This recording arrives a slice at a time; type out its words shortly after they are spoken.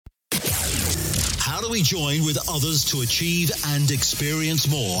How do we join with others to achieve and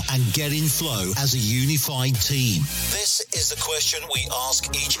experience more and get in flow as a unified team? This is the question we ask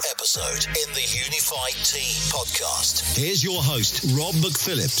each episode in the Unified Team podcast. Here's your host, Rob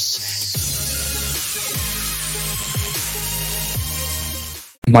McPhillips.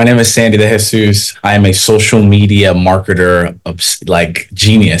 My name is Sandy De Jesus. I am a social media marketer,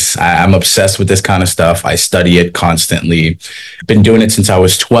 genius. I'm obsessed with this kind of stuff. I study it constantly. Been doing it since I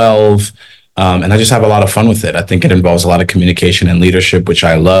was 12. And I just have a lot of fun with it. I think it involves a lot of communication and leadership, which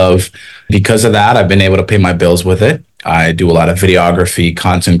I love. Because of that, I've been able to pay my bills with it. I do a lot of videography,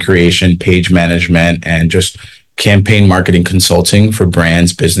 content creation, page management, and just campaign marketing consulting for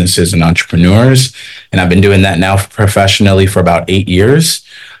brands, businesses, and entrepreneurs. And I've been doing that now professionally for about 8 years.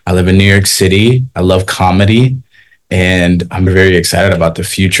 I live in New York City. I love comedy, and I'm very excited about the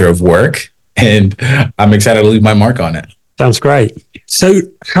future of work, and I'm excited to leave my mark on it. Sounds great. So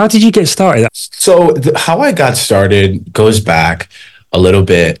how did you get started? So how I got started goes back a little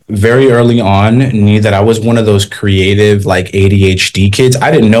bit. Very early on, knew that I was one of those creative, like ADHD kids. I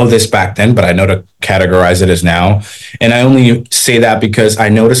didn't know this back then, but I know to categorize it as now. And I only say that because I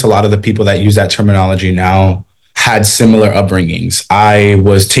notice a lot of the people that use that terminology now had similar upbringings. I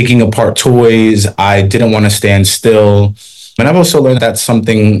was taking apart toys. I didn't want to stand still. And I've also learned that's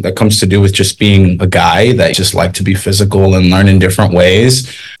something that comes to do with just being a guy that just like to be physical and learn in different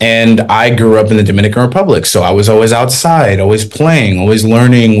ways. And I grew up in the Dominican Republic. So I was always outside, always playing, always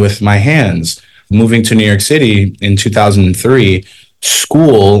learning with my hands. Moving to New York City in 2003,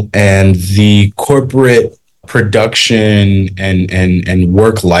 school and the corporate production and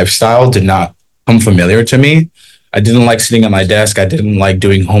work lifestyle did not come familiar to me. I didn't like sitting at my desk. I didn't like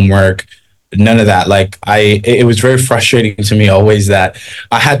doing homework. None of that. It was very frustrating to me always that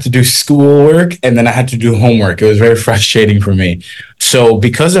I had to do schoolwork and then I had to do homework. It was very frustrating for me. So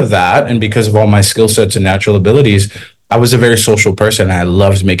because of that, and because of all my skill sets and natural abilities, I was a very social person. I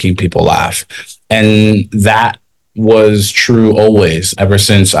loved making people laugh. And that was true always, ever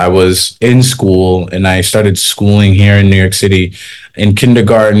since I was in school and I started schooling here in New York City. In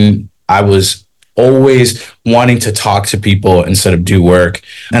kindergarten, I was always wanting to talk to people instead of do work.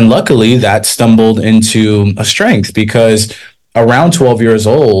 And luckily that stumbled into a strength because around 12 years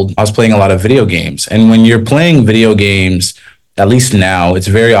old, I was playing a lot of video games. And when you're playing video games, at least now, it's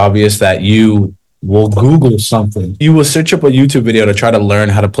very obvious that you will Google something. You will search up a YouTube video to try to learn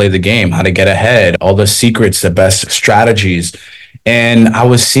how to play the game, how to get ahead, all the secrets, the best strategies. And I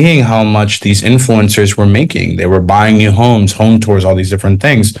was seeing how much these influencers were making. They were buying new homes, home tours, all these different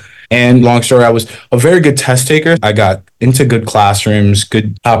things. And long story, I was a very good test taker. I got into good classrooms,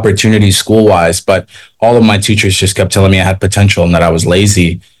 good opportunities school-wise, but all of my teachers just kept telling me I had potential and that I was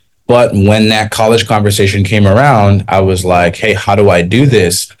lazy. But when that college conversation came around, I was like, hey, how do I do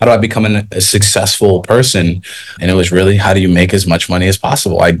this? How do I become a successful person? And it was really, how do you make as much money as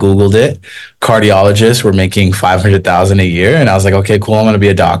possible? I Googled it. Cardiologists were making $500,000 a year. And I was like, okay, cool. I'm going to be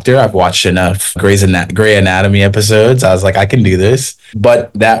a doctor. I've watched enough Grey Anatomy episodes. I was like, I can do this.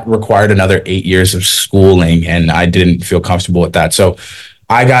 But that required another 8 years of schooling. And I didn't feel comfortable with that. So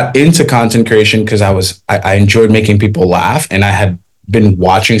I got into content creation because I enjoyed making people laugh. And I had been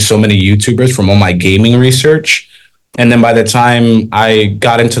watching so many YouTubers from all my gaming research. And then by the time I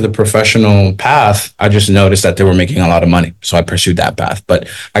got into the professional path, I just noticed that they were making a lot of money. So I pursued that path. But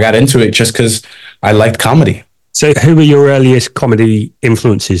I got into it just because I liked comedy. So who were your earliest comedy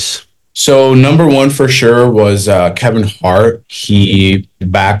influences? So number one for sure was Kevin Hart. He,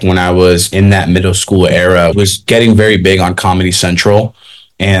 back when I was in that middle school era, was getting very big on Comedy Central.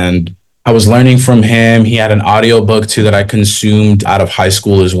 And I was learning from him. He had an audiobook too that I consumed out of high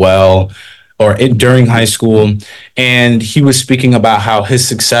school as well, during high school. And he was speaking about how his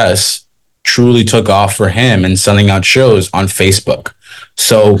success truly took off for him and selling out shows on Facebook.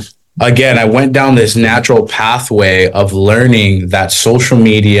 So again, I went down this natural pathway of learning that social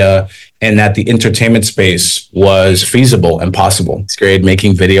media and that the entertainment space was feasible and possible. It's great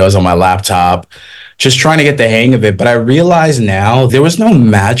making videos on my laptop, just trying to get the hang of it. But I realize now there was no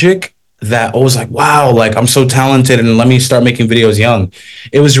magic that I was like, wow, like I'm so talented and let me start making videos young.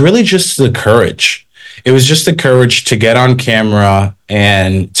 It was really just the courage. It was just the courage to get on camera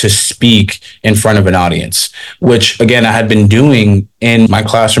and to speak in front of an audience, which again, I had been doing. And my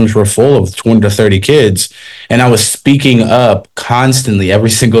classrooms were full of 20 to 30 kids. And I was speaking up constantly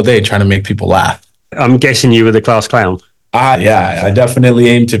every single day, trying to make people laugh. I'm guessing you were the class clown. Yeah, I definitely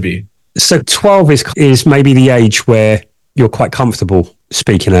aim to be. So 12 is maybe the age where you're quite comfortable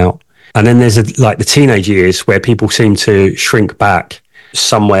speaking out. And then there's the teenage years where people seem to shrink back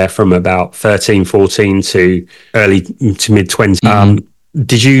somewhere from about 13, 14 to early to mid 20s. Mm-hmm.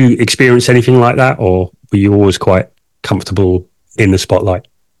 Did you experience anything like that, or were you always quite comfortable in the spotlight?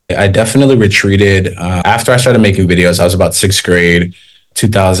 I definitely retreated after I started making videos. I was about sixth grade,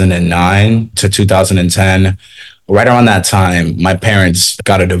 2009 to 2010. Right around that time, my parents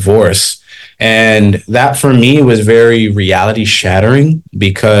got a divorce. And that for me was very reality shattering,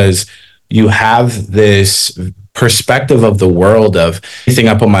 because you have this perspective of the world of anything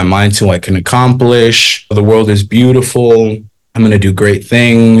I put my mind to, I can accomplish. The world is beautiful. I'm going to do great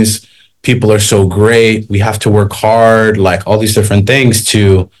things. People are so great. We have to work hard, like all these different things,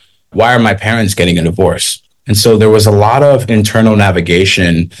 to why are my parents getting a divorce? And so there was a lot of internal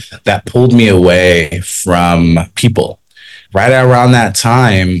navigation that pulled me away from people. Right around that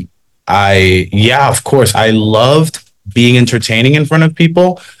time, of course, I loved being entertaining in front of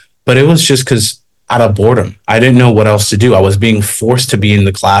people, but it was just because out of boredom, I didn't know what else to do. I was being forced to be in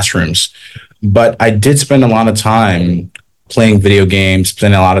the classrooms, but I did spend a lot of time playing video games,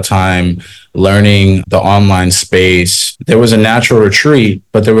 spending a lot of time learning the online space. There was a natural retreat,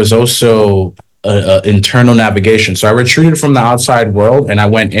 but there was also a internal navigation. So I retreated from the outside world and I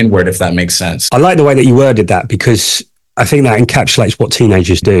went inward, if that makes sense. I like the way that you worded that, because I think that encapsulates what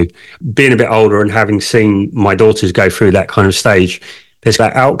teenagers do. Being a bit older and having seen my daughters go through that kind of stage, there's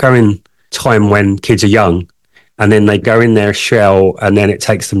that outgoing time when kids are young, and then they go in their shell, and then it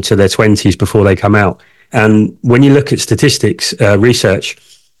takes them to their 20s before they come out. And when you look at statistics, research,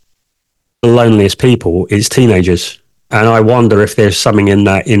 the loneliest people is teenagers. And I wonder if there's something in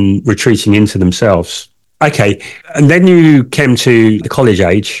that, in retreating into themselves. Okay. And then you came to the college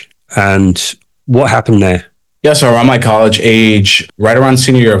age, and what happened there? Yeah, so around my college age, right around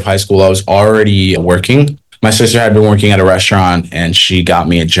senior year of high school, I was already working. My sister had been working at a restaurant and she got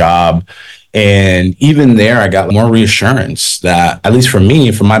me a job. And even there, I got more reassurance that, at least for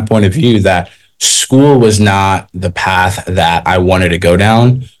me, from my point of view, that school was not the path that I wanted to go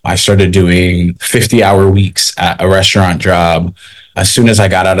down. I started doing 50-hour weeks at a restaurant job. As soon as I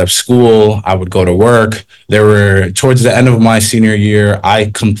got out of school, I would go to work. Towards the end of my senior year,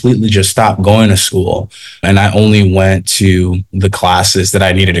 I completely just stopped going to school. And I only went to the classes that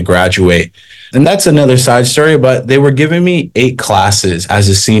I needed to graduate. And that's another side story, but they were giving me 8 classes as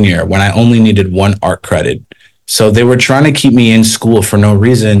a senior when I only needed 1 art credit. So they were trying to keep me in school for no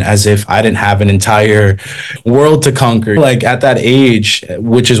reason, as if I didn't have an entire world to conquer. Like at that age,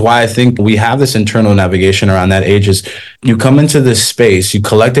 which is why I think we have this internal navigation around that age, is you come into this space, you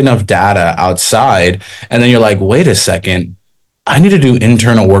collect enough data outside, and then you're like, wait a second, I need to do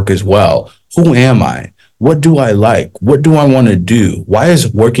internal work as well. Who am I? What do I like? What do I want to do? Why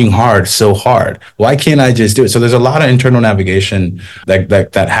is working hard so hard? Why can't I just do it? So there's a lot of internal navigation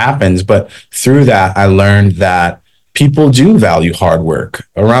that happens. But through that, I learned that people do value hard work.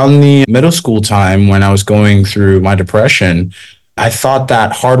 Around the middle school time, when I was going through my depression, I thought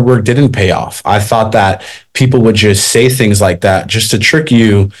that hard work didn't pay off. I thought that people would just say things like that just to trick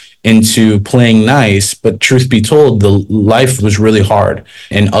you into playing nice. But truth be told, the life was really hard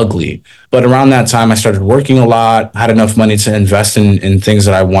and ugly. But around that time, I started working a lot, had enough money to invest in things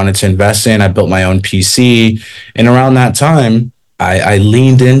that I wanted to invest in. I built my own PC. And around that time, I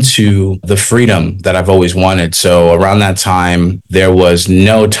leaned into the freedom that I've always wanted. So around that time, there was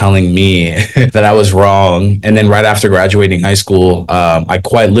no telling me that I was wrong. And then right after graduating high school, I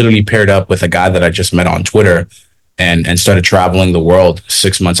quite literally paired up with a guy that I just met on Twitter and started traveling the world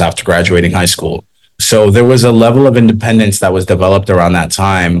 6 months after graduating high school. So there was a level of independence that was developed around that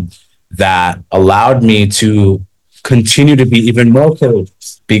time that allowed me to continue to be even more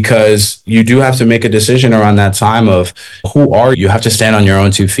courageous, because you do have to make a decision around that time of who are you? You have to stand on your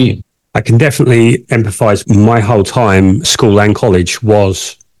own 2 feet. I can definitely empathize. My whole time, school and college,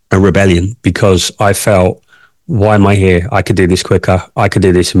 was a rebellion, because I felt, why am I here? I could do this quicker. I could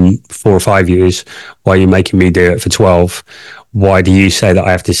do this in 4 or 5 years. Why are you making me do it for 12? Why do you say that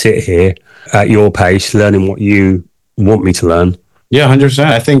I have to sit here at your pace, learning what you want me to learn? Yeah, 100%.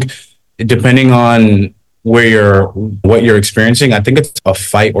 I think depending on what you're experiencing, I think it's a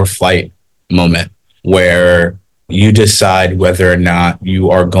fight or flight moment where you decide whether or not you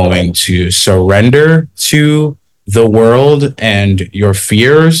are going to surrender to the world and your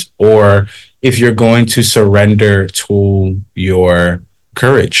fears, or if you're going to surrender to your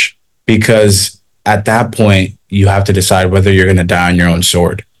courage. Because at that point, you have to decide whether you're going to die on your own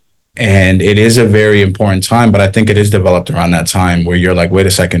sword. And it is a very important time, but I think it is developed around that time where you're like, wait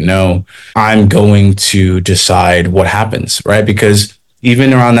a second, no, I'm going to decide what happens, right? Because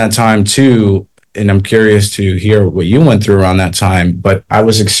even around that time too, and I'm curious to hear what you went through around that time, but I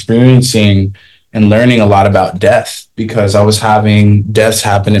was experiencing and learning a lot about death because I was having deaths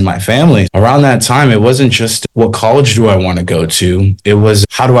happen in my family. Around that time, it wasn't just what college do I want to go to? It was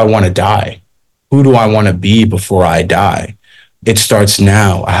how do I want to die? Who do I want to be before I die? It starts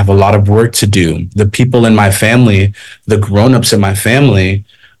now. I have a lot of work to do. The people in my family, the grown-ups in my family,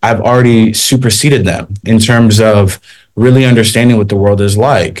 I've already superseded them in terms of really understanding what the world is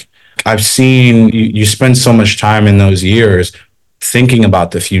like. I've seen you spend so much time in those years thinking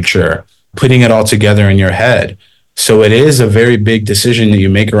about the future, putting it all together in your head. So it is a very big decision that you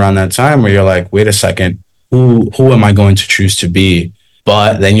make around that time where you're like, wait a second, who am I going to choose to be?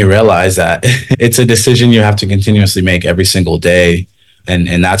 But then you realize that it's a decision you have to continuously make every single day.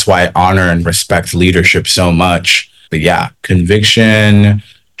 And that's why I honor and respect leadership so much. But yeah, conviction,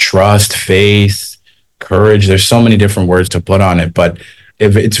 trust, faith, courage. There's so many different words to put on it. But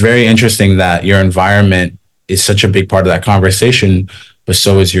if it's very interesting that your environment is such a big part of that conversation, but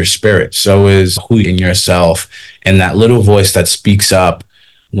so is your spirit. So is who in yourself and that little voice that speaks up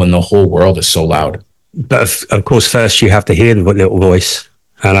when the whole world is so loud. But of course, first you have to hear the little voice.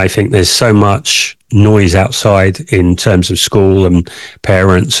 And I think there's so much noise outside in terms of school and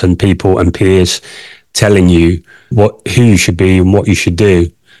parents and people and peers telling you who you should be and what you should do,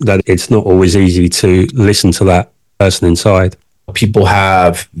 that it's not always easy to listen to that person inside. People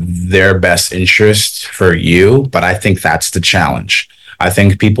have their best interest for you, but I think that's the challenge. I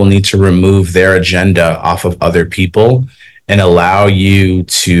think people need to remove their agenda off of other people and allow you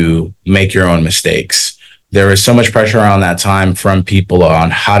to make your own mistakes. There was so much pressure around that time from people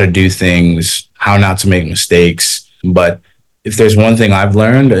on how to do things, how not to make mistakes. But if there's one thing I've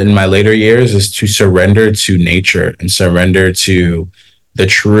learned in my later years is to surrender to nature and surrender to the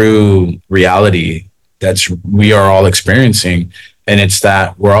true reality that we are all experiencing. And it's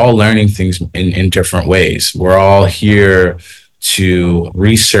that we're all learning things in different ways. We're all here to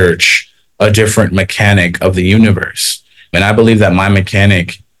research a different mechanic of the universe. And I believe that my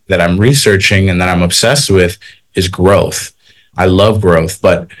mechanic that I'm researching and that I'm obsessed with is growth. I love growth,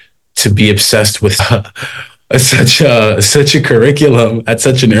 but to be obsessed with such a curriculum at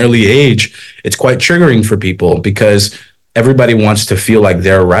such an early age, it's quite triggering for people because everybody wants to feel like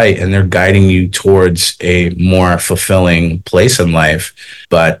they're right and they're guiding you towards a more fulfilling place in life,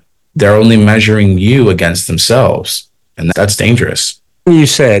 but they're only measuring you against themselves. And that's dangerous. You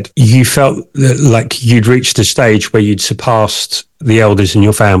said you felt like you'd reached a stage where you'd surpassed the elders in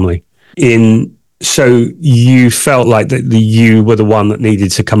your family. So you felt like that you were the one that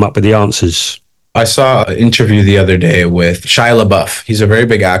needed to come up with the answers. I saw an interview the other day with Shia LaBeouf. He's a very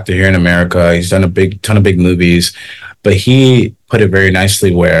big actor here in America. He's done a ton of big movies, but he put it very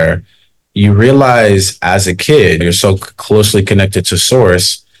nicely where you realize as a kid, you're so closely connected to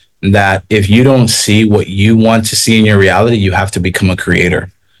source that if you don't see what you want to see in your reality, you have to become a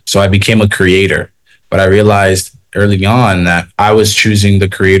creator. So I became a creator, but I realized early on that I was choosing the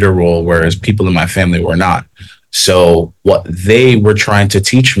creator role, whereas people in my family were not. So what they were trying to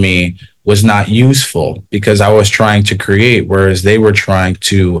teach me was not useful because I was trying to create, whereas they were trying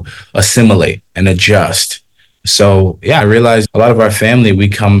to assimilate and adjust. So, yeah, I realized a lot of our family, we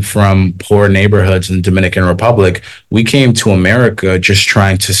come from poor neighborhoods in the Dominican Republic. We came to America just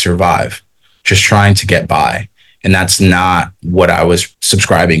trying to survive, just trying to get by. And that's not what I was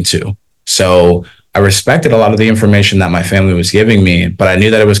subscribing to. So I respected a lot of the information that my family was giving me, but I knew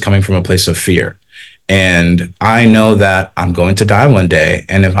that it was coming from a place of fear. And I know that I'm going to die one day.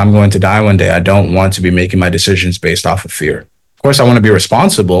 And if I'm going to die one day, I don't want to be making my decisions based off of fear. Of course, I want to be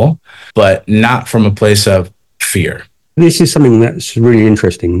responsible, but not from a place of fear. This is something that's really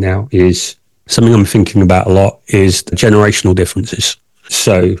interesting now, is something I'm thinking about a lot is the generational differences.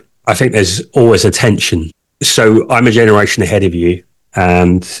 So I think there's always a tension. So I'm a generation ahead of you.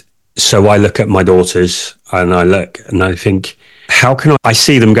 And so I look at my daughters and I think, how can I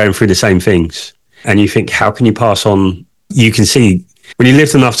see them going through the same things? And you think, how can you pass on? You can see when you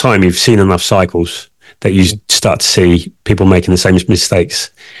lived enough time, you've seen enough cycles that you start to see people making the same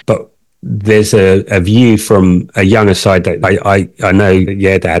mistakes. But there's a view from a younger side that I know,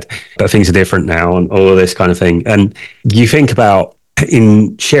 yeah, Dad, but things are different now and all of this kind of thing. And you think about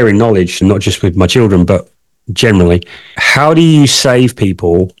in sharing knowledge, not just with my children, but generally, how do you save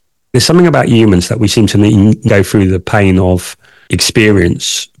people? There's something about humans that we seem to go through the pain of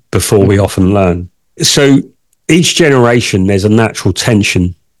experience before we often learn. So each generation, there's a natural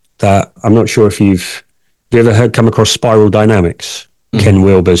tension that I'm not sure if you've ever come across spiral dynamics. Ken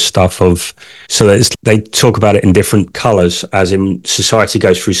Wilber's stuff they talk about it in different colors, as in society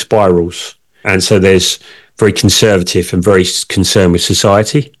goes through spirals. And so there's very conservative and very concerned with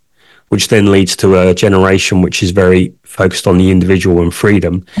society, which then leads to a generation which is very focused on the individual and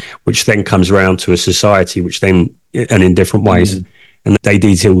freedom, which then comes around to a society which then, and in different ways, and they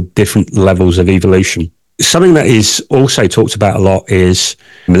detail different levels of evolution. Something that is also talked about a lot is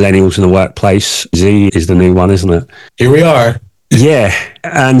millennials in the workplace. Z is the new one, isn't it? Here we are. Yeah.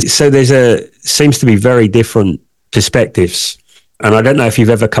 And so seems to be very different perspectives. And I don't know if you've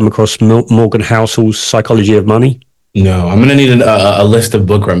ever come across Morgan Housel's Psychology of Money. No, I'm going to need a list of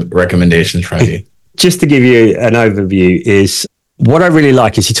book recommendations from you. Just to give you an overview, is what I really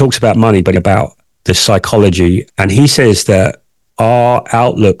like is he talks about money, but about the psychology. And he says that our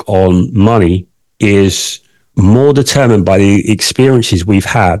outlook on money is more determined by the experiences we've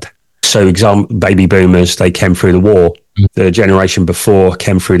had. So, example, baby boomers, they came through the war. The generation before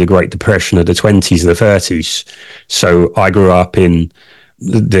came through the Great Depression of the 20s and the 30s. So I grew up in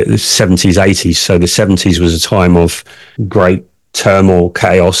the 70s, 80s. So the 70s was a time of great turmoil,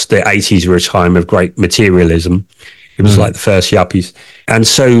 chaos. The 80s were a time of great materialism. It was like the first yuppies. And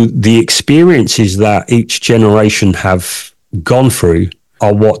so the experiences that each generation have gone through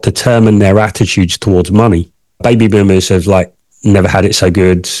are what determine their attitudes towards money. Baby boomers have never had it so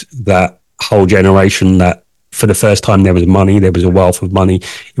good. That whole generation that for the first time there was money, there was a wealth of money.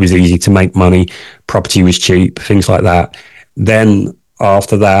 It was easy to make money. Property was cheap, things like that. Then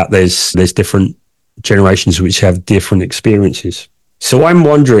after that, there's different generations which have different experiences. So I'm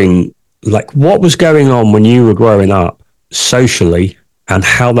wondering, what was going on when you were growing up socially and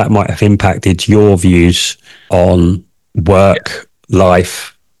how that might have impacted your views on work,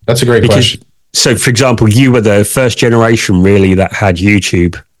 life? That's a great question. So, for example, you were the first generation really that had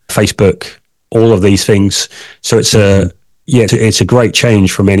YouTube, Facebook, all of these things. So it's a great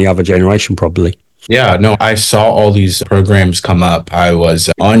change from any other generation, probably. Yeah, no, I saw all these programs come up. I was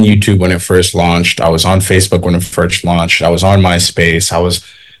on YouTube when it first launched. I was on Facebook when it first launched. I was on MySpace. I was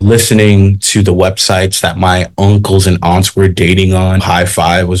listening to the websites that my uncles and aunts were dating on. High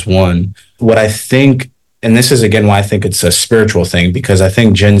Five was one. What I think, and this is again why I think it's a spiritual thing, because I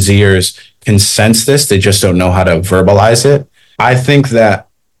think Gen Zers can sense this. They just don't know how to verbalize it. I think that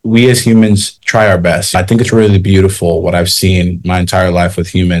we as humans try our best. I think it's really beautiful what I've seen my entire life with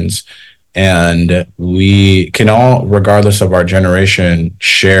humans. And we can all, regardless of our generation,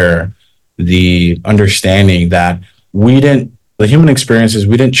 share the understanding that the human experiences,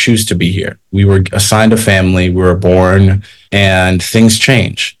 we didn't choose to be here. We were assigned a family, we were born, and things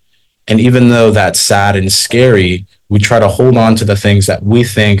change. And even though that's sad and scary, we try to hold on to the things that we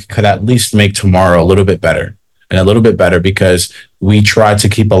think could at least make tomorrow a little bit better. And a little bit better because we try to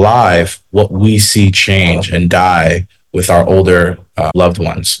keep alive what we see change and die with our older loved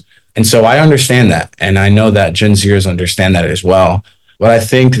ones. And so I understand that. And I know that Gen Zers understand that as well. But I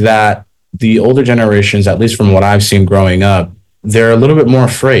think that the older generations, at least from what I've seen growing up, they're a little bit more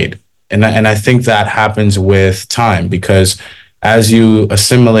afraid. And I think that happens with time, because as you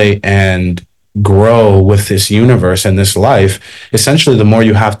assimilate and grow with this universe and this life, essentially the more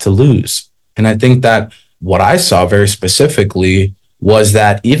you have to lose. And I think that what I saw very specifically was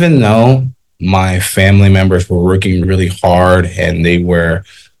that even though my family members were working really hard and they were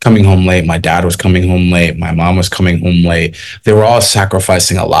coming home late, my dad was coming home late, my mom was coming home late, they were all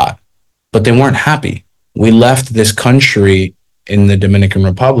sacrificing a lot, but they weren't happy. We left this country in the Dominican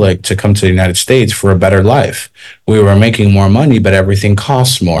Republic to come to the United States for a better life. We were making more money, but everything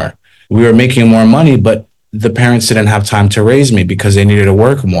costs more. We were making more money, but the parents didn't have time to raise me because they needed to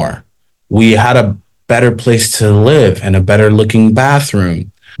work more. We had a better place to live and a better looking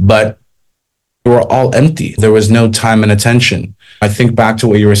bathroom, but we were all empty. There was no time and attention. I think back to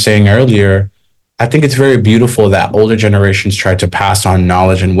what you were saying earlier. I think it's very beautiful that older generations tried to pass on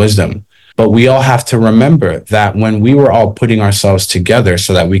knowledge and wisdom. But we all have to remember that when we were all putting ourselves together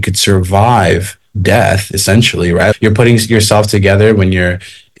so that we could survive death, essentially, right? You're putting yourself together when you're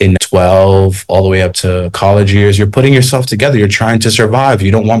in 12 all the way up to college years. You're putting yourself together. You're trying to survive.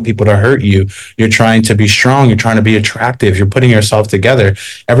 You don't want people to hurt you. You're trying to be strong. You're trying to be attractive. You're putting yourself together.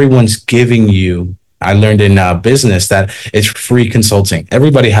 Everyone's giving you. I learned in business that it's free consulting.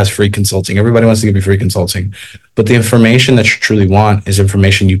 Everybody has free consulting. Everybody wants to give you free consulting. But the information that you truly want is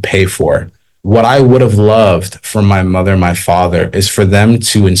information you pay for. What I would have loved from my mother and my father is for them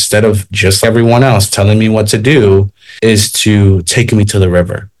to, instead of just everyone else telling me what to do, is to take me to the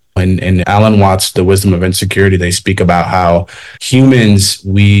river. In Alan Watts' The Wisdom of Insecurity, they speak about how humans,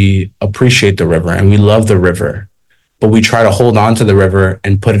 we appreciate the river and we love the river, but we try to hold on to the river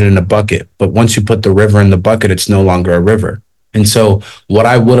and put it in a bucket. But once you put the river in the bucket, it's no longer a river. And so what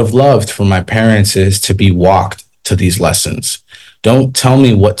I would have loved from my parents is to be walked to these lessons. Don't tell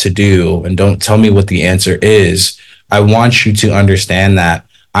me what to do and don't tell me what the answer is. I want you to understand that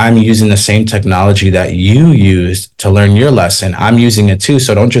I'm using the same technology that you used to learn your lesson. I'm using it too.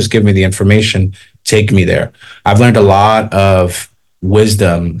 So don't just give me the information, take me there. I've learned a lot of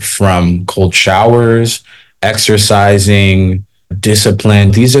wisdom from cold showers, exercising,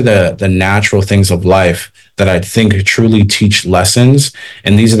 discipline. These are the natural things of life that I think truly teach lessons.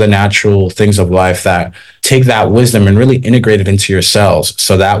 And these are the natural things of life that take that wisdom and really integrate it into your cells.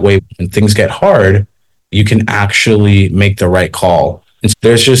 So that way, when things get hard, you can actually make the right call. And so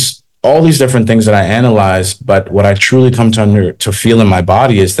there's just all these different things that I analyze. But what I truly come to feel in my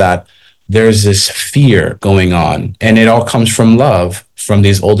body is that there's this fear going on, and it all comes from love from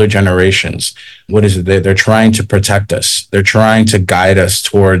these older generations. What is it? They're trying to protect us. They're trying to guide us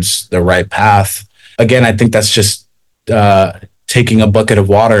towards the right path. Again, I think that's just taking a bucket of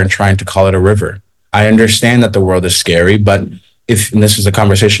water and trying to call it a river. I understand that the world is scary, but and this is a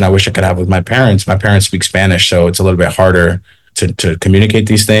conversation I wish I could have with my parents. My parents speak Spanish, so it's a little bit harder to communicate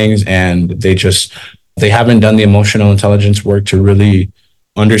these things. And they haven't done the emotional intelligence work to really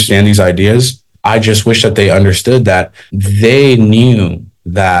understand these ideas. I just wish that they understood that they knew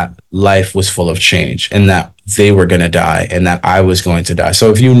that life was full of change and that they were going to die and that I was going to die.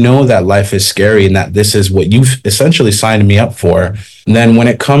 So if you know that life is scary and that this is what you've essentially signed me up for, then when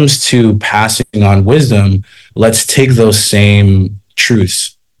it comes to passing on wisdom, let's take those same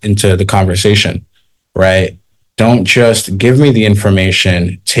truths into the conversation, right? Don't just give me the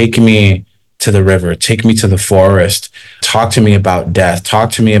information, take me to the river, take me to the forest, talk to me about death,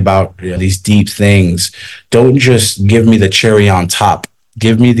 talk to me about these deep things. Don't just give me the cherry on top.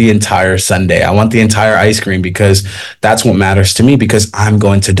 Give me the entire sundae. I want the entire ice cream because that's what matters to me, because I'm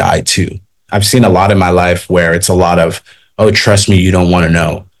going to die too. I've seen a lot in my life where it's a lot of, oh, trust me, you don't want to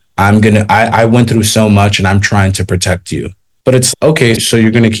know. I went through so much and I'm trying to protect you. But it's okay, so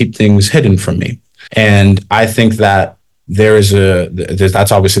you're going to keep things hidden from me. And I think that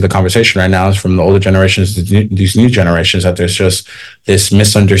that's obviously the conversation right now is from the older generations to these new generations, that there's just this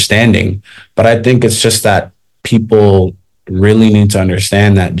misunderstanding. But I think it's just that people really need to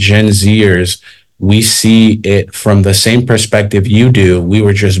understand that Gen Zers, we see it from the same perspective you do. We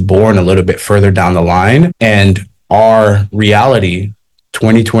were just born a little bit further down the line, and our reality,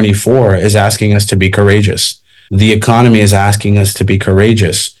 2024, is asking us to be courageous. The economy is asking us to be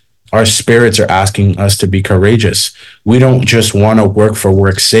courageous. Our spirits are asking us to be courageous. We don't just want to work for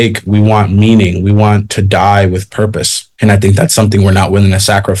work's sake. We want meaning. We want to die with purpose. And I think that's something we're not willing to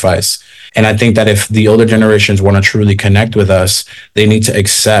sacrifice. And I think that if the older generations want to truly connect with us, they need to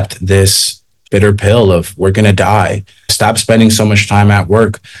accept this bitter pill of we're going to die. Stop spending so much time at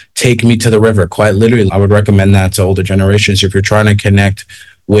work. Take me to the river. Quite literally, I would recommend that to older generations. If you're trying to connect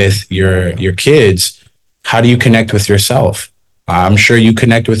with your kids, how do you connect with yourself? I'm sure you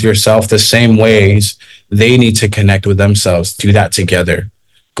connect with yourself the same ways they need to connect with themselves. Do that together.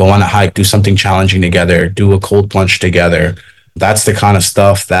 Go on a hike, do something challenging together, do a cold plunge together. That's the kind of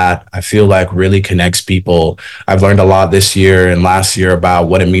stuff that I feel like really connects people. I've learned a lot this year and last year about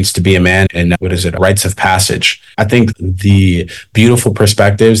what it means to be a man and rites of passage. I think the beautiful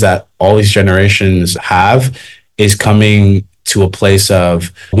perspectives that all these generations have is coming to a place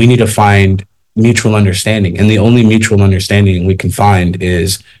of we need to find mutual understanding. And the only mutual understanding we can find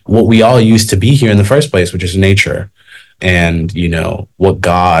is what we all used to be here in the first place, which is nature and, what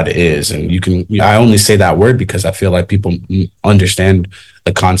God is. And I only say that word because I feel like people understand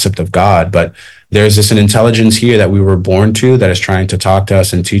the concept of God, but there's an intelligence here that we were born to that is trying to talk to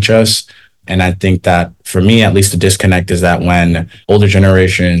us and teach us. And I think that for me, at least the disconnect is that when older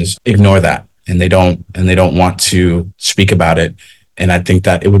generations ignore that and they don't want to speak about it. And I think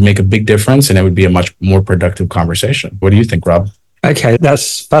that it would make a big difference and it would be a much more productive conversation. What do you think, Rob? Okay,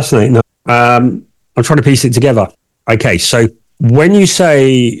 that's fascinating. I'm trying to piece it together. Okay, so when you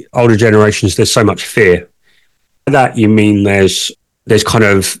say older generations, there's so much fear. By that you mean there's kind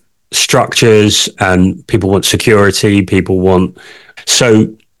of structures and people want security,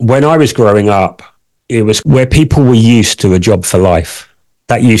 So when I was growing up, it was where people were used to a job for life.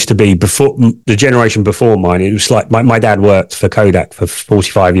 That used to be before the generation before mine. It was like my dad worked for Kodak for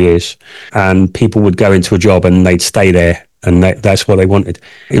 45 years and people would go into a job and they'd stay there and that's what they wanted.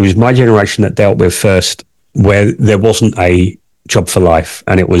 It was my generation that dealt with first where there wasn't a job for life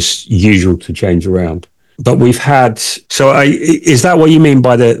and it was usual to change around. But we've had, is that what you mean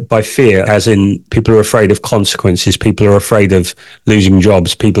by fear, as in people are afraid of consequences, people are afraid of losing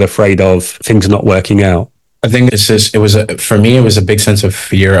jobs, people are afraid of things not working out? I think for me, it was a big sense of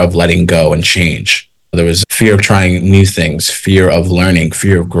fear of letting go and change. There was fear of trying new things, fear of learning,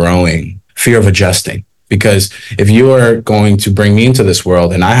 fear of growing, fear of adjusting. Because if you are going to bring me into this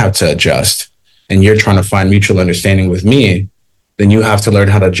world and I have to adjust and you're trying to find mutual understanding with me, then you have to learn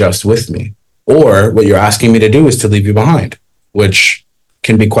how to adjust with me. Or what you're asking me to do is to leave you behind, which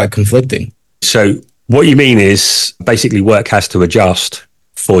can be quite conflicting. So what you mean is basically work has to adjust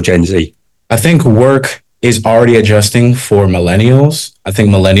for Gen Z. I think work is already adjusting for millennials. I think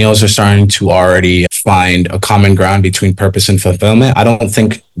millennials are starting to already find a common ground between purpose and fulfillment. I don't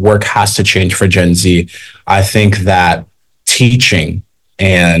think work has to change for Gen Z. I think that teaching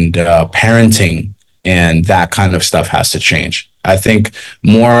and parenting and that kind of stuff has to change. I think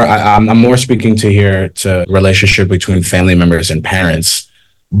I'm more speaking to relationship between family members and parents,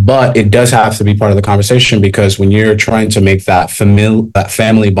 but it does have to be part of the conversation, because when you're trying to make that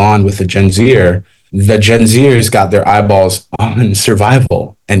family bond with a Gen Zer, the Gen Zers got their eyeballs on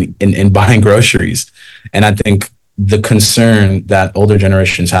survival and buying groceries. And I think the concern that older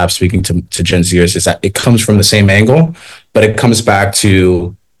generations have, speaking to Gen Zers, is that it comes from the same angle, but it comes back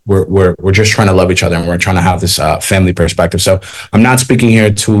to we're just trying to love each other, and we're trying to have this family perspective. So I'm not speaking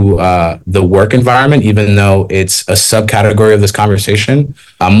here to the work environment, even though it's a subcategory of this conversation.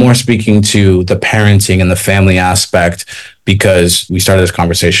 I'm more speaking to the parenting and the family aspect, because we started this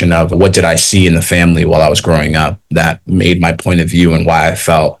conversation of what did I see in the family while I was growing up that made my point of view and why I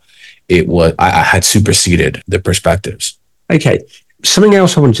felt I had superseded the perspectives. Okay. Something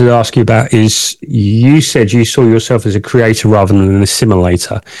else I wanted to ask you about is, you said you saw yourself as a creator rather than an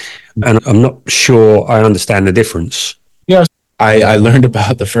assimilator. And I'm not sure I understand the difference. Yes. I learned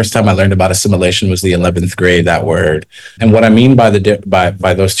about, the first time I learned about assimilation was the 11th grade, that word. And what I mean by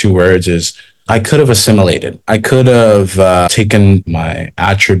by those two words is, I could have assimilated. I could have taken my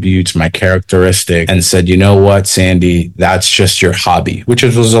attributes, my characteristics, and said, you know what, Sandy, that's just your hobby, which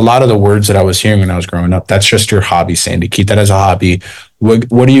was a lot of the words that I was hearing when I was growing up. That's just your hobby, Sandy. Keep that as a hobby.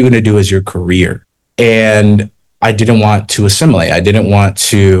 What are you going to do as your career? And I didn't want to assimilate. I didn't want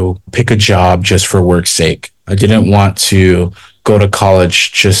to pick a job just for work's sake. I didn't want to go to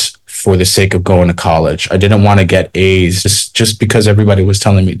college just for the sake of going to college. I didn't want to get A's just because everybody was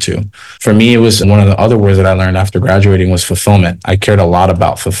telling me to. For me, it was one of the other words that I learned after graduating was fulfillment. I cared a lot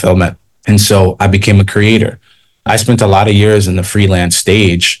about fulfillment. And so I became a creator. I spent a lot of years in the freelance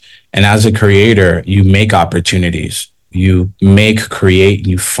stage. And as a creator, you make opportunities. You create,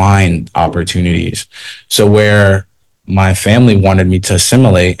 you find opportunities. So where my family wanted me to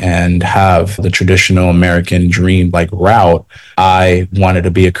assimilate and have the traditional American dream like route, I wanted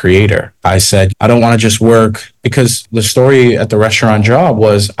to be a creator. I said, I don't want to just work, because the story at the restaurant job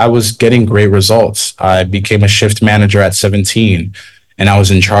was I was getting great results. I became a shift manager at 17, and I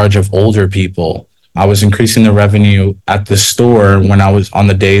was in charge of older people. I was increasing the revenue at the store when I was on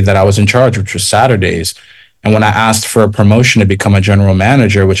the day that I was in charge, which was Saturdays. And when I asked for a promotion to become a general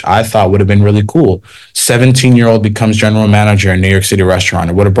manager, which I thought would have been really cool, 17-year-old becomes general manager in New York City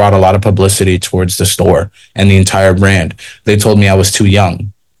restaurant. It would have brought a lot of publicity towards the store and the entire brand. They told me I was too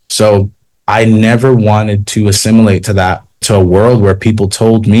young. So I never wanted to assimilate to a world where people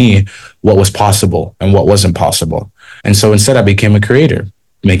told me what was possible and what wasn't possible. And so instead I became a creator,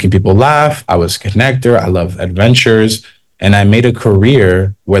 making people laugh. I was a connector. I love adventures. And I made a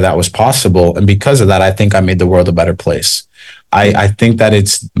career where that was possible. And because of that, I think I made the world a better place. I think that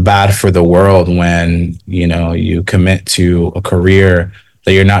it's bad for the world when, you commit to a career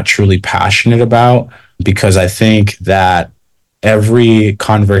that you're not truly passionate about, because I think that every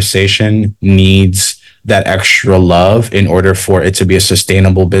conversation needs that extra love in order for it to be a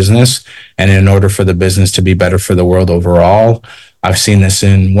sustainable business and in order for the business to be better for the world overall. I've seen this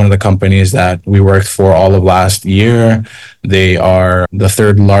in one of the companies that we worked for all of last year. They are the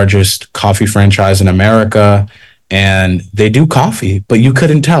third largest coffee franchise in America, and they do coffee, but you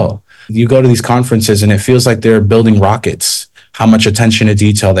couldn't tell. You go to these conferences and it feels like they're building rockets, how much attention to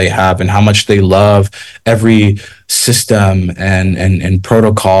detail they have and how much they love every system and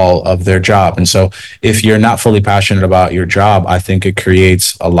protocol of their job. And so if you're not fully passionate about your job, I think it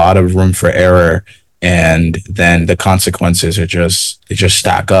creates a lot of room for error. And then the consequences they just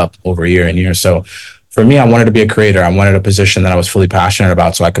stack up over year and year. So for me, I wanted to be a creator. I wanted a position that I was fully passionate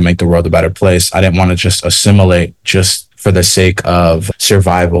about so I could make the world a better place. I didn't want to just assimilate just for the sake of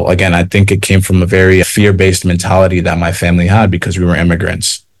survival. Again, I think it came from a very fear-based mentality that my family had because we were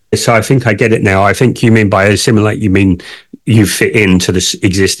immigrants. So I think I get it now. I think you mean by assimilate, you mean you fit into this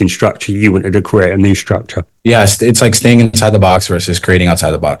existing structure. You wanted to create a new structure. Yes, it's like staying inside the box versus creating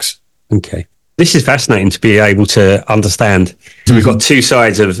outside the box. Okay. This is fascinating to be able to understand. We've got two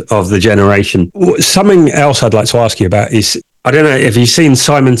sides of the generation. Something else I'd like to ask you about is, I don't know, have you seen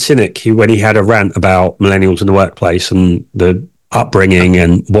Simon Sinek when he had a rant about millennials in the workplace and the upbringing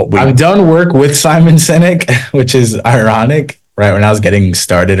and what we... I've done work with Simon Sinek, which is ironic, right? When I was getting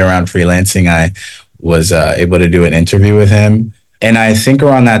started around freelancing, I was able to do an interview with him. And I think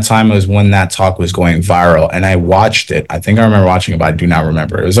around that time was when that talk was going viral, and I watched it. I think I remember watching it, but I do not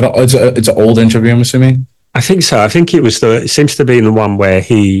remember. It's an old interview, I'm assuming. I think so. I think it seems to be the one where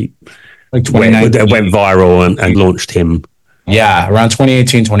he Like went viral and launched him. Yeah, around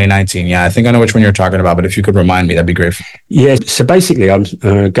 2018, 2019. Yeah, I think I know which one you're talking about, but if you could remind me, that'd be great. Yeah, so basically I'm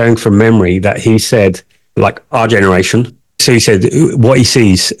going from memory that he said, like, our generation. So he said what he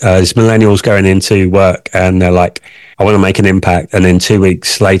sees is millennials going into work and they're like, I want to make an impact. And then 2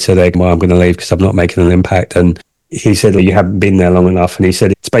 weeks later, they're, well, I'm going to leave because I'm not making an impact. And he said, well, you haven't been there long enough. And he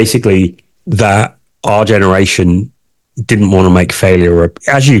said, it's basically that our generation didn't want to make failure.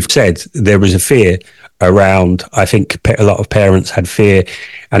 As you've said, there was a fear around, I think a lot of parents had fear,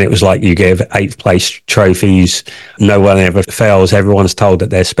 and it was like you give 8th place trophies. No one ever fails. Everyone's told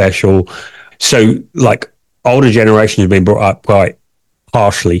that they're special. So like older generations have been brought up quite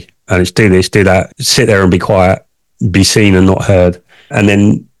harshly, and it's do this, do that, sit there and be quiet, be seen and not heard. And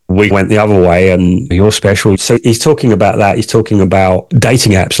then we went the other way and you're special. So he's talking about that. He's talking about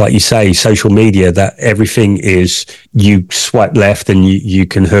dating apps, like you say, social media, that everything is you swipe left and you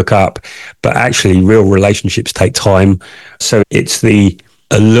can hook up. But actually, real relationships take time. So it's the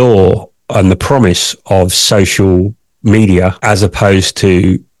allure and the promise of social media as opposed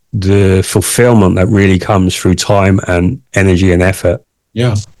to the fulfillment that really comes through time and energy and effort.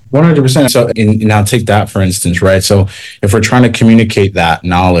 Yeah. 100%. So now take that, for instance, right? So if we're trying to communicate that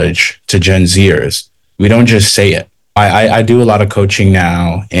knowledge to Gen Zers, we don't just say it. I do a lot of coaching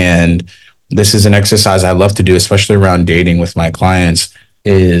now, and this is an exercise I love to do, especially around dating with my clients,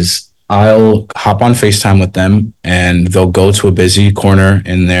 is I'll hop on FaceTime with them and they'll go to a busy corner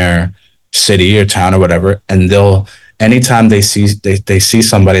in their city or town or whatever. And anytime they see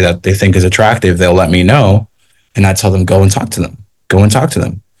somebody that they think is attractive, they'll let me know. And I tell them, go and talk to them. Go and talk to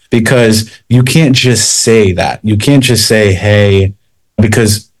them. Because you can't just say that. You can't just say, hey,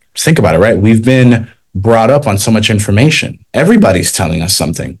 because think about it, right? We've been brought up on so much information. Everybody's telling us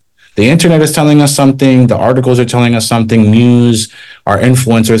something. The internet is telling us something. The articles are telling us something. News, our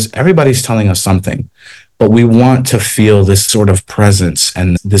influencers, everybody's telling us something. But we want to feel this sort of presence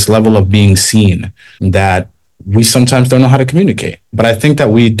and this level of being seen that we sometimes don't know how to communicate. But I think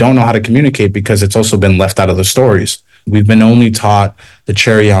that we don't know how to communicate because it's also been left out of the stories. We've been only taught the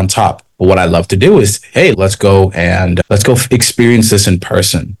cherry on top. But what I love to do is, hey, let's go experience this in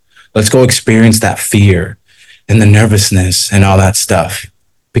person. Let's go experience that fear and the nervousness and all that stuff.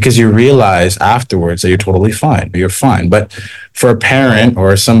 Because you realize afterwards that you're totally fine. You're fine. But for a parent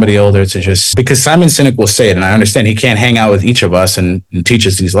or somebody older to just, because Simon Sinek will say it, and I understand he can't hang out with each of us and teach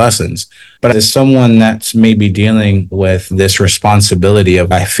us these lessons. But as someone that's maybe dealing with this responsibility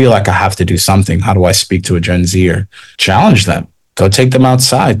of, I feel like I have to do something. How do I speak to a Gen Zer? Challenge them. Go take them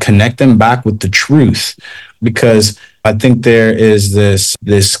outside. Connect them back with the truth. Because I think there is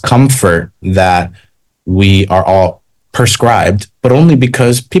this comfort that we are all prescribed, but only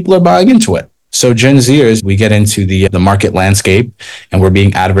because people are buying into it. So Gen Zers, we get into the market landscape and we're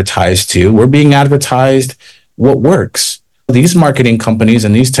being advertised to. We're being advertised what works. These marketing companies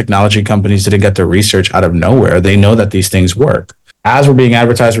and these technology companies didn't get their research out of nowhere. They know that these things work. As we're being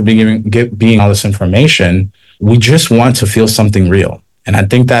advertised, we're being all this information. We just want to feel something real. And I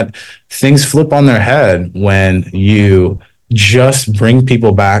think that things flip on their head when you just bring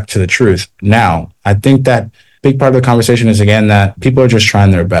people back to the truth. Now, I think that big part of the conversation is, again, that people are just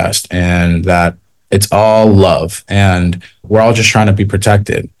trying their best and that it's all love and we're all just trying to be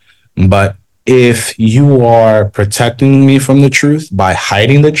protected. But if you are protecting me from the truth by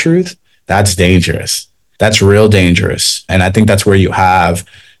hiding the truth, that's dangerous. That's real dangerous. And I think that's where you have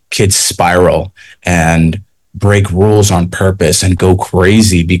kids spiral and break rules on purpose and go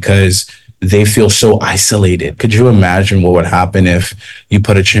crazy because they feel so isolated. Could you imagine what would happen if you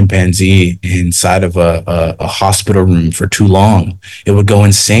put a chimpanzee inside of a hospital room for too long? It would go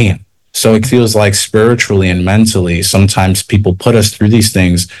insane. So it feels like spiritually and mentally, sometimes people put us through these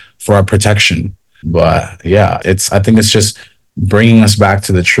things for our protection. But yeah, I think it's just bringing us back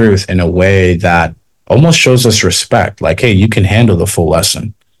to the truth in a way that almost shows us respect. Like, hey, you can handle the full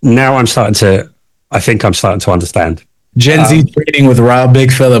lesson. Now I think I'm starting to understand. Gen Z Trading with Rob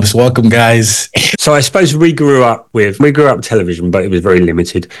Big Phillips. Welcome, guys. So I suppose we grew up with television, but it was very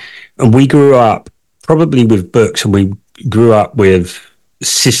limited. And we grew up probably with books, and we grew up with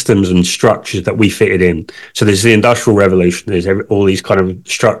systems and structures that we fitted in. So there's the Industrial Revolution, there's all these kind of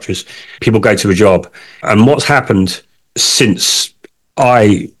structures. People go to a job. And what's happened since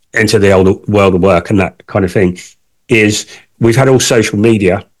I entered the old world of work and that kind of thing is we've had all social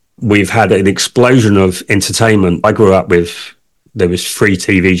media. We've had an explosion of entertainment. I grew up with there was 3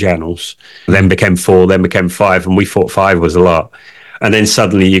 TV channels, then became 4, then became 5, and we thought 5 was a lot. And then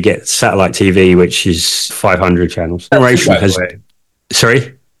suddenly you get satellite TV, which is 500 channels. Generation has...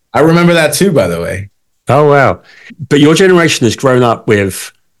 Sorry? I remember that too, by the way. Oh, wow. But your generation has grown up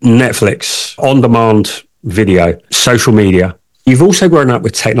with Netflix, on-demand video, social media. You've also grown up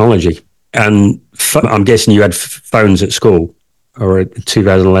with technology. And I'm guessing you had phones at school, or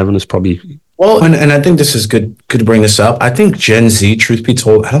 2011 is probably... Well, and I think this is good to bring this up. I think Gen Z, truth be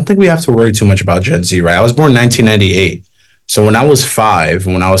told, I don't think we have to worry too much about Gen Z, right? I was born in 1998. So when I was 5,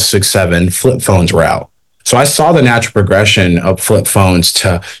 when I was 6, 7, flip phones were out. So I saw the natural progression of flip phones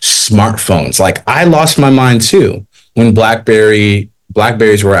to smartphones. Like, I lost my mind too when Blackberries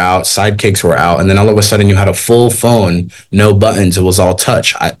were out, Sidekicks were out, and then all of a sudden you had a full phone, no buttons, it was all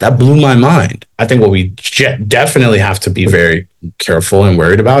touch. That blew my mind. I think what we definitely have to be very careful and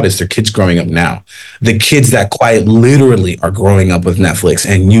worried about is the kids growing up now. The kids that quite literally are growing up with Netflix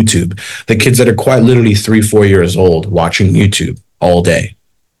and YouTube. The kids that are quite literally 3, 4 years old watching YouTube all day.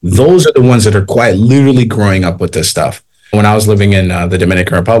 Those are the ones that are quite literally growing up with this stuff. When I was living in the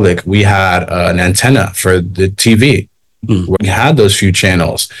Dominican Republic, we had an antenna for the TV. We had those few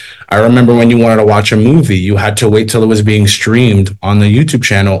channels. I remember when you wanted to watch a movie, you had to wait till it was being streamed on the YouTube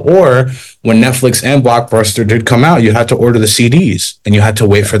channel, or when Netflix and Blockbuster did come out, you had to order the CDs and you had to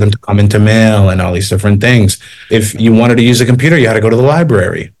wait for them to come into mail and all these different things. If you wanted to use a computer, you had to go to the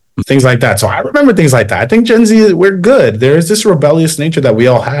library, things like that. So I remember things like that. I think Gen Z, we're good. There's this rebellious nature that we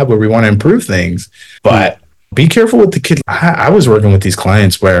all have where we want to improve things, but be careful with the kids. I was working with these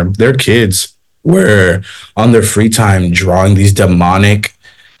clients where their kids were on their free time drawing these demonic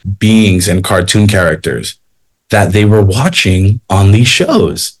beings and cartoon characters that they were watching on these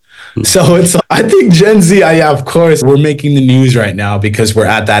shows. So I think Gen Z, of course, we're making the news right now because we're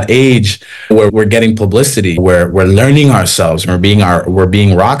at that age where we're getting publicity, where we're learning ourselves, we're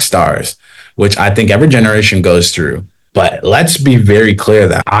being rock stars, which I think every generation goes through. But let's be very clear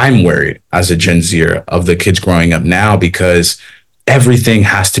that I'm worried as a Gen Zer of the kids growing up now because everything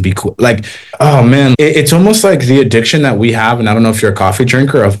has to be cool. Like, oh man, it's almost like the addiction that we have. And I don't know if you're a coffee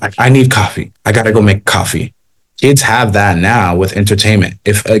drinker of I need coffee. I got to go make coffee. Kids have that now with entertainment.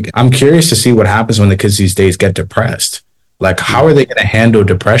 I'm curious to see what happens when the kids these days get depressed. Like, how are they going to handle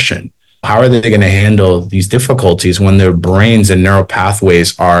depression? How are they going to handle these difficulties when their brains and neural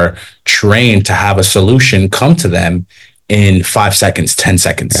pathways are trained to have a solution come to them in 5 seconds, 10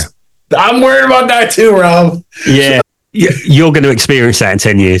 seconds? Yeah. I'm worried about that too, Rob. Yeah. You're going to experience that in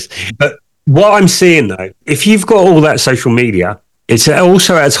 10 years. But what I'm seeing, though, if you've got all that social media, it's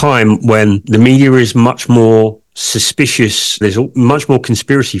also at a time when the media is much more suspicious. There's much more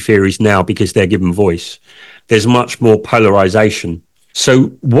conspiracy theories now because they're given voice. There's much more polarization. So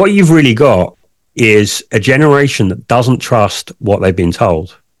what you've really got is a generation that doesn't trust what they've been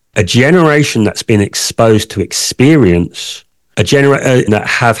told, a generation that's been exposed to experience, a generation that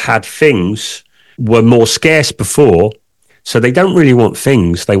have had things were more scarce before. So they don't really want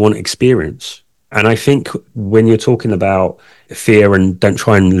things, they want experience. And I think when you're talking about fear and don't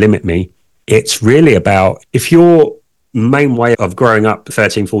try and limit me, it's really about if your main way of growing up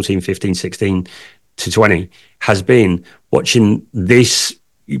 13, 14, 15, 16 to 20 has been watching this,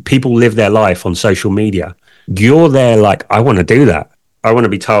 people live their life on social media. You're there like, I want to do that. I want to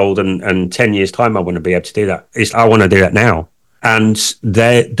be told and 10 years time, I want to be able to do that. I want to do that now. And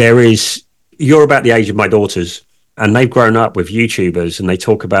there is, you're about the age of my daughters and they've grown up with YouTubers and they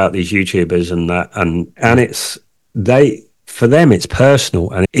talk about these YouTubers and that, and it's, for them, it's personal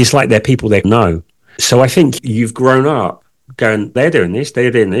and it's like they're people they know. So I think you've grown up going, they're doing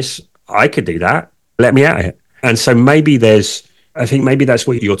this. I could do that. Let me at it. And so I think maybe that's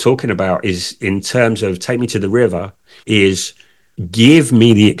what you're talking about is in terms of take me to the river is give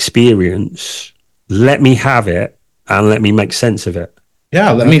me the experience, let me have it and let me make sense of it.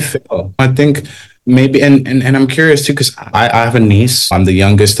 Yeah, let me feel. I think maybe, and I'm curious too, because I have a niece. I'm the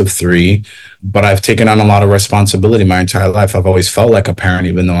youngest of 3, but I've taken on a lot of responsibility my entire life. I've always felt like a parent,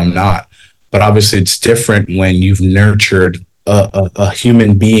 even though I'm not. But obviously it's different when you've nurtured a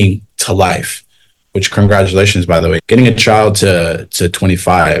human being to life, which congratulations, by the way. Getting a child to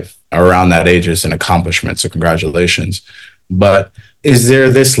 25 around that age is an accomplishment. So congratulations. But is there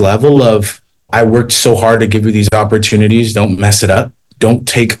this level of, I worked so hard to give you these opportunities, don't mess it up.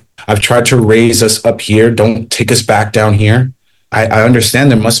 I've tried to raise us up here. Don't take us back down here. I understand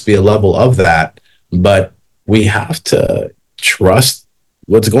there must be a level of that, but we have to trust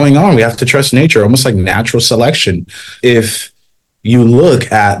what's going on. We have to trust nature, almost like natural selection. If you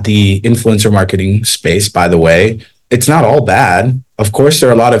look at the influencer marketing space, by the way, it's not all bad. Of course,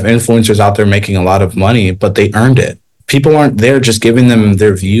 there are a lot of influencers out there making a lot of money, but they earned it. People aren't there just giving them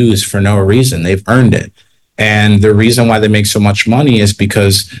their views for no reason. They've earned it. And the reason why they make so much money is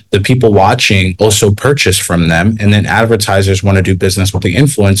because the people watching also purchase from them. And then advertisers want to do business with the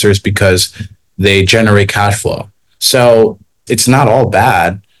influencers because they generate cash flow. So it's not all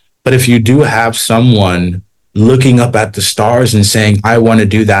bad. But if you do have someone looking up at the stars and saying, I want to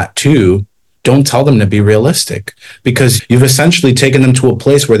do that too, don't tell them to be realistic, because you've essentially taken them to a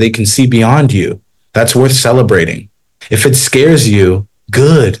place where they can see beyond you. That's worth celebrating. If it scares you,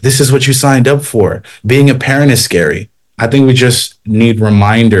 good. This is what you signed up for. Being a parent is scary. I think we just need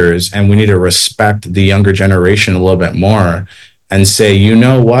reminders, and we need to respect the younger generation a little bit more and say, you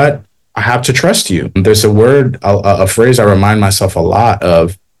know what? I have to trust you. There's a phrase I remind myself a lot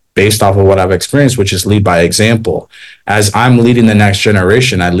of based off of what I've experienced, which is lead by example. As I'm leading the next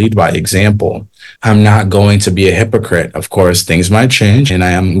generation, I lead by example. I'm not going to be a hypocrite. Of course, things might change, and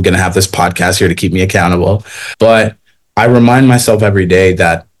I am going to have this podcast here to keep me accountable. But I remind myself every day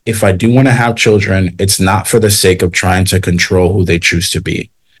that if I do want to have children, it's not for the sake of trying to control who they choose to be.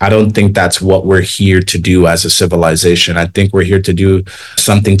 I don't think that's what we're here to do as a civilization. I think we're here to do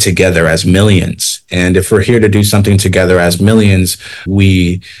something together as millions. And if we're here to do something together as millions,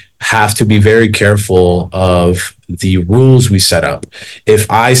 we have to be very careful of the rules we set up. If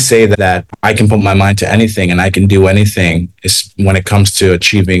I say that I can put my mind to anything and I can do anything when it comes to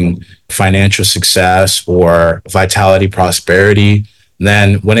achieving financial success or vitality, prosperity,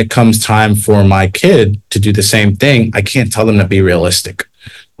 then when it comes time for my kid to do the same thing, I can't tell them to be realistic.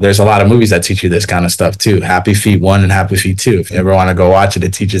 There's a lot of movies that teach you this kind of stuff too. Happy Feet 1 and Happy Feet 2. If you ever want to go watch it,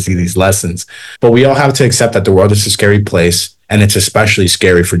 it teaches you these lessons. But we all have to accept that the world is a scary place, and it's especially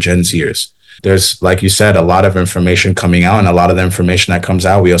scary for Gen Zers. There's, like you said, a lot of information coming out, and a lot of the information that comes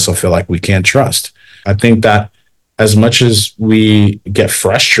out, we also feel like we can't trust. I think that as much as we get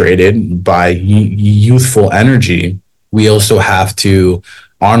frustrated by youthful energy, we also have to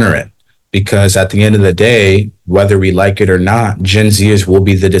honor it. Because at the end of the day, whether we like it or not, Gen Zers will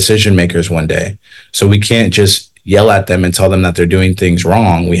be the decision makers one day. So we can't just yell at them and tell them that they're doing things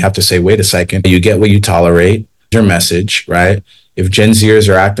wrong. We have to say, wait a second, you get what you tolerate, your message, right? If Gen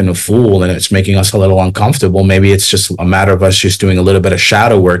Zers are acting a fool and it's making us a little uncomfortable, maybe it's just a matter of us just doing a little bit of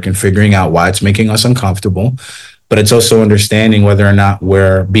shadow work and figuring out why it's making us uncomfortable. But it's also understanding whether or not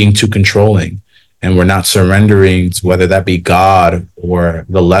we're being too controlling, and we're not surrendering to whether that be God or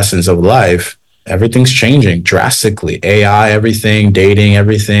the lessons of life. Everything's changing drastically. AI, everything, dating,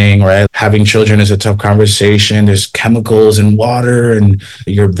 everything, right? Having children is a tough conversation. There's chemicals in water, and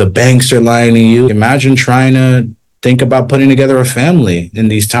the banks are lying to you. Imagine trying to think about putting together a family in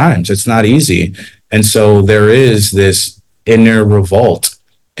these times. It's not easy. And so there is this inner revolt,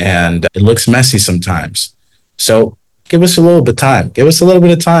 and it looks messy sometimes. So give us a little bit of time. Give us a little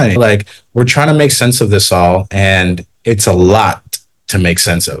bit of time. Like, we're trying to make sense of this all, and it's a lot to make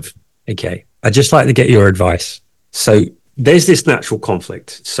sense of. Okay. I'd just like to get your advice. So there's this natural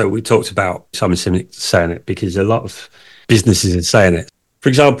conflict. So we talked about Simon Sinek saying it, because a lot of businesses are saying it. For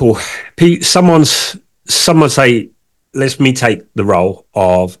example, someone say, let me take the role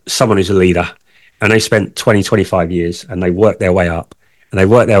of someone who's a leader, and they spent 20, 25 years and they worked their way up. And they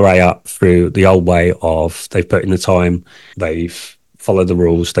work their way up through the old way of they've put in the time, they've followed the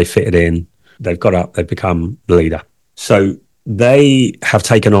rules, they fit it in, they've got up, they've become the leader. So they have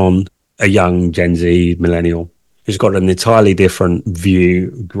taken on a young Gen Z millennial who's got an entirely different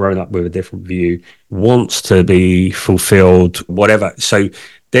view, grown up with a different view, wants to be fulfilled, whatever. So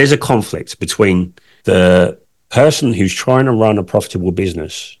there's a conflict between the person who's trying to run a profitable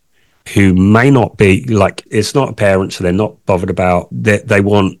business, who may not be, like, it's not a parent, so they're not bothered about that.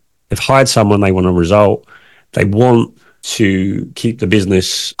 They've hired someone, they want a result. They want to keep the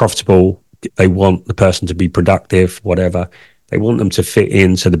business profitable. They want the person to be productive, whatever. They want them to fit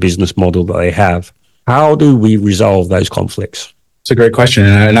into the business model that they have. How do we resolve those conflicts? It's a great question.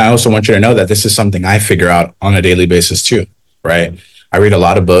 And I also want you to know that this is something I figure out on a daily basis too, right? I read a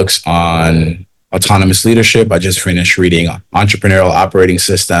lot of books on autonomous leadership. I just finished reading Entrepreneurial Operating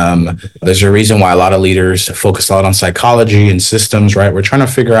System. There's a reason why a lot of leaders focus a lot on psychology and systems, right? We're trying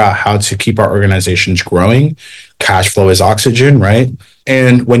to figure out how to keep our organizations growing. Cash flow is oxygen, right?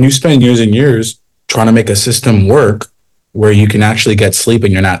 And when you spend years and years trying to make a system work where you can actually get sleep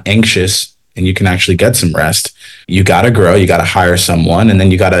and you're not anxious and you can actually get some rest, you got to grow, you got to hire someone, and then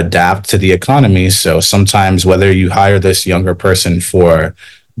you got to adapt to the economy. So sometimes whether you hire this younger person for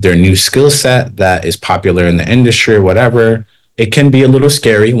their new skill set that is popular in the industry or whatever, it can be a little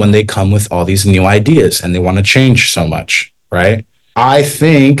scary when they come with all these new ideas and they want to change so much, right? I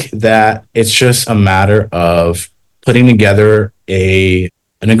think that it's just a matter of putting together an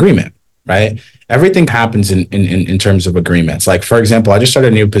agreement, right? Everything happens in terms of agreements. Like, for example, I just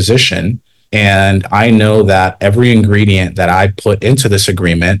started a new position, and I know that every ingredient that I put into this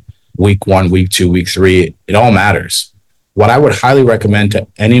agreement, week 1, week 2, week 3, it all matters. What I would highly recommend to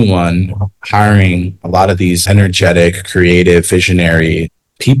anyone hiring a lot of these energetic, creative, visionary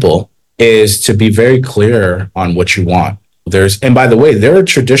people is to be very clear on what you want. And by the way, there are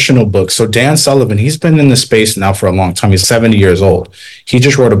traditional books. So Dan Sullivan, he's been in the space now for a long time. He's 70 years old. He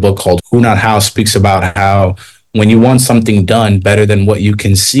just wrote a book called Who Not How, speaks about how when you want something done better than what you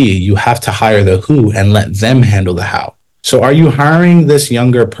can see, you have to hire the who and let them handle the how. So are you hiring this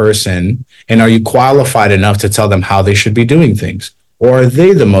younger person, and are you qualified enough to tell them how they should be doing things? Or are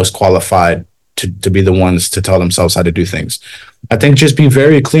they the most qualified to be the ones to tell themselves how to do things? I think just be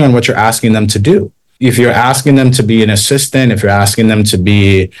very clear on what you're asking them to do. If you're asking them to be an assistant, if you're asking them to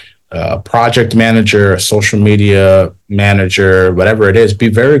be a project manager, a social media manager, whatever it is, be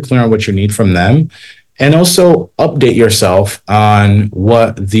very clear on what you need from them. And also update yourself on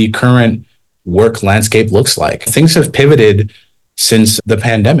what the current work landscape looks like. Things have pivoted since the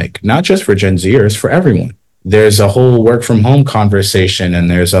pandemic, not just for Gen Zers, for everyone. There's a whole work from home conversation, and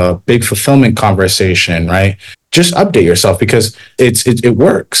there's a big fulfillment conversation, right? Just update yourself, because it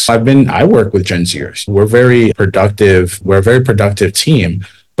works. I work with Gen Zers. We're very productive. We're a very productive team,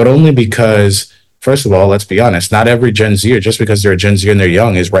 but only because, first of all, let's be honest, not every Gen Zer, just because they're a Gen Zer and they're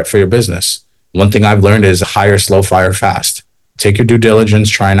young, is right for your business. One thing I've learned is hire slow, fire fast. Take your due diligence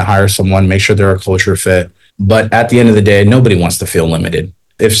trying to hire someone, make sure they're a culture fit. But at the end of the day, nobody wants to feel limited.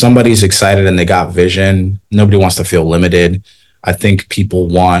 If somebody's excited and they got vision, nobody wants to feel limited. I think people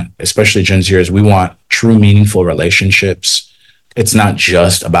want, especially Gen Zers, we want true, meaningful relationships. It's not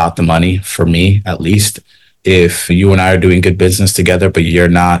just about the money, for me, at least. If you and I are doing good business together, but you're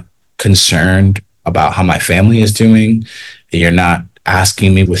not concerned about how my family is doing, you're not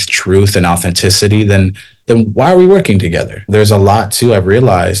asking me with truth and authenticity, then why are we working together? There's a lot, too, I've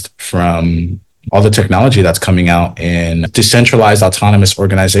realized from all the technology that's coming out in decentralized autonomous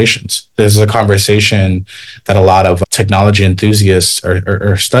organizations. There's a conversation that a lot of technology enthusiasts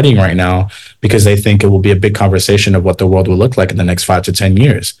are studying right now, because they think it will be a big conversation of what the world will look like in the next 5 to 10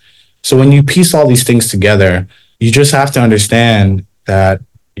 years. So when you piece all these things together, you just have to understand that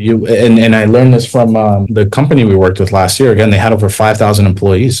and I learned this from the company we worked with last year. Again, they had over 5,000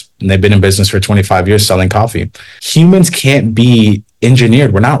 employees, and they've been in business for 25 years selling coffee. Humans can't be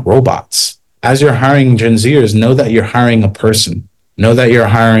engineered. We're not robots. As you're hiring Gen Zers, know that you're hiring a person. Know that you're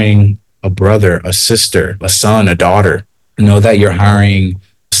hiring a brother, a sister, a son, a daughter. Know that you're hiring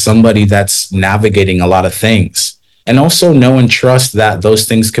somebody that's navigating a lot of things. And also know and trust that those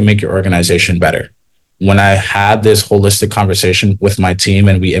things can make your organization better. When I had this holistic conversation with my team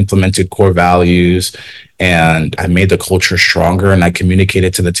and we implemented core values and I made the culture stronger, and I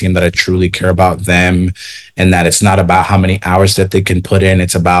communicated to the team that I truly care about them, and that it's not about how many hours that they can put in,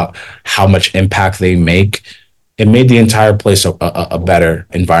 it's about how much impact they make, it made the entire place a better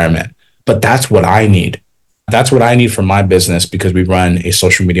environment. But that's what I need. That's what I need for my business, because we run a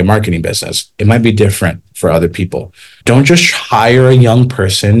social media marketing business. It might be different for other people. Don't just hire a young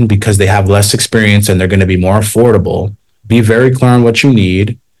person because they have less experience and they're going to be more affordable. Be very clear on what you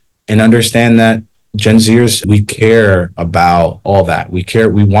need, and understand that Gen Zers, we care about all that. We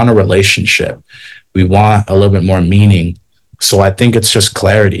want a relationship. We want a little bit more meaning. So I think it's just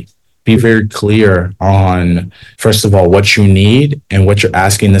clarity. Be very clear on, first of all, what you need and what you're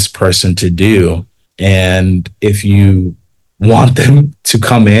asking this person to do. And if you want them to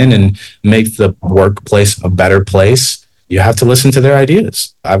come in and make the workplace a better place, you have to listen to their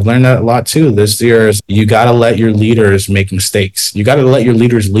ideas. I've learned that a lot too. This year, you got to let your leaders make mistakes. You got to let your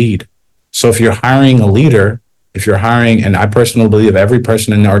leaders lead. So if you're hiring a leader, and I personally believe every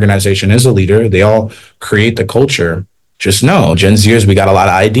person in the organization is a leader, they all create the culture. Just know, Gen Zers, we got a lot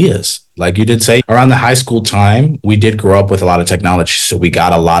of ideas. Like you did say, around the high school time, we did grow up with a lot of technology. So we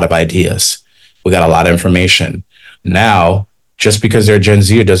got a lot of ideas. We got a lot of information. Now, just because they're Gen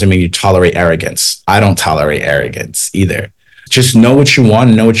Z doesn't mean you tolerate arrogance. I don't tolerate arrogance either. Just know what you want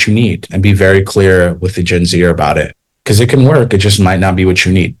and know what you need, and be very clear with the Gen Z about it, because it can work. It just might not be what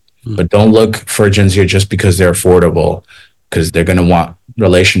you need. But don't look for a Gen Z just because they're affordable, because they're going to want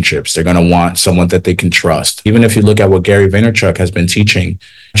relationships. They're going to want someone that they can trust. Even if you look at what Gary Vaynerchuk has been teaching,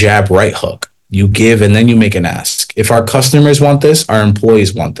 jab, right hook, you give and then you make an ask. If our customers want this, our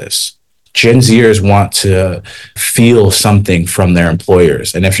employees want this. Gen Zers want to feel something from their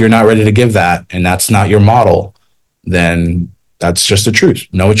employers. And if you're not ready to give that, and that's not your model, then that's just the truth.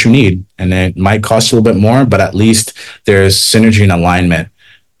 Know what you need. And it might cost you a little bit more, but at least there's synergy and alignment.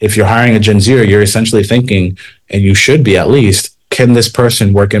 If you're hiring a Gen Zer, you're essentially thinking, and you should be at least, can this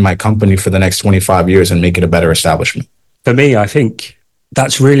person work in my company for the next 25 years and make it a better establishment? For me, I think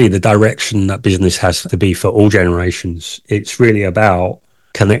that's really the direction that business has to be for all generations. It's really about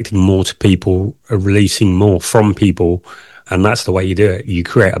connecting more to people, releasing more from people. And that's the way you do it. You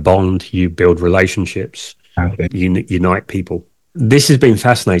create a bond, you build relationships, you unite people. This has been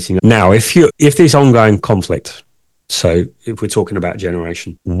fascinating. Now, if there's ongoing conflict, so if we're talking about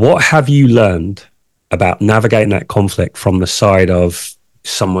generation, what have you learned about navigating that conflict from the side of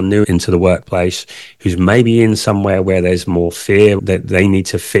someone new into the workplace who's maybe in somewhere where there's more fear that they need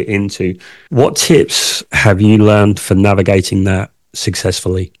to fit into? What tips have you learned for navigating that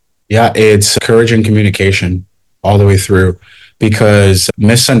successfully? Yeah, it's courage and communication all the way through, because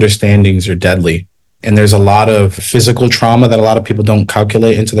misunderstandings are deadly. And there's a lot of physical trauma that a lot of people don't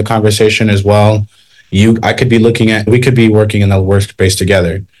calculate into the conversation as well. We could be working in the workspace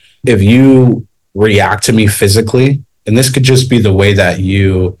together. If you react to me physically, and this could just be the way that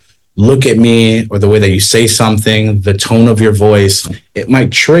you look at me or the way that you say something, the tone of your voice, it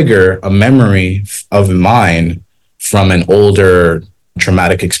might trigger a memory of mine from an older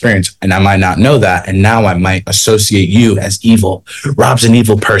traumatic experience. And I might not know that. And now I might associate you as evil. Rob's an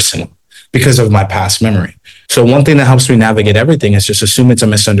evil person because of my past memory. So one thing that helps me navigate everything is just assume it's a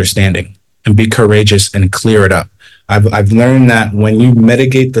misunderstanding and be courageous and clear it up. I've learned that when you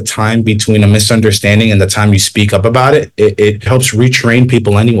mitigate the time between a misunderstanding and the time you speak up about it, it helps retrain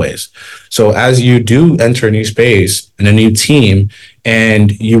people anyways. So as you do enter a new space and a new team,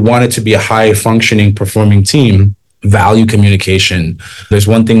 and you want it to be a high functioning, performing team, value communication. There's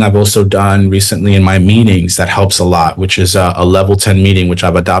one thing I've also done recently in my meetings that helps a lot, which is a level 10 meeting, which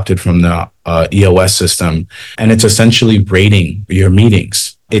I've adopted from the EOS system. And it's essentially rating your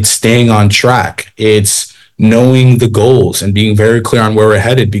meetings. It's staying on track. It's knowing the goals and being very clear on where we're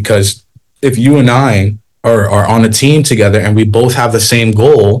headed. Because if you and I are on a team together and we both have the same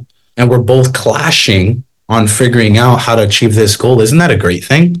goal and we're both clashing on figuring out how to achieve this goal, isn't that a great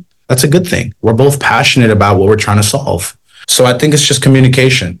thing? That's a good thing. We're both passionate about what we're trying to solve. So I think it's just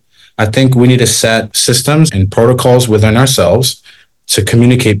communication. I think we need to set systems and protocols within ourselves to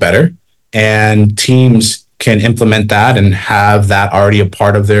communicate better, and teams can implement that and have that already a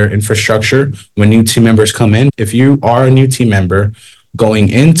part of their infrastructure when new team members come in. If you are a new team member going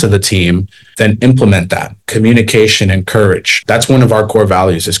into the team, then implement that communication and courage. That's one of our core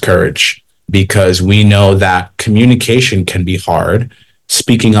values, is courage, because we know that communication can be hard.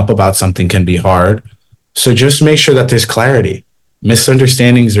 Speaking up about something can be hard. So just make sure that there's clarity.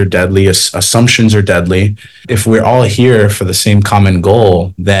 Misunderstandings are deadly. Assumptions are deadly. If we're all here for the same common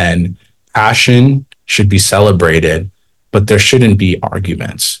goal, then passion should be celebrated, but there shouldn't be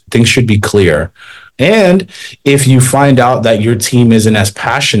arguments. Things should be clear. And if you find out that your team isn't as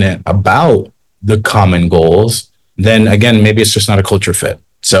passionate about the common goals, then again, maybe it's just not a culture fit.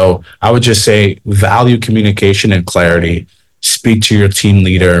 So I would just say value communication and clarity. Speak to your team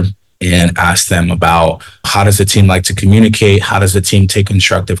leader and ask them about, how does the team like to communicate? How does the team take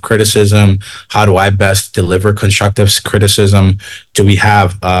constructive criticism? How do I best deliver constructive criticism? Do we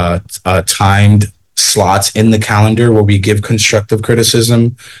have timed slots in the calendar where we give constructive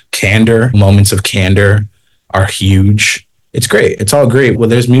criticism? Moments of candor are huge. It's great. It's all great. Well,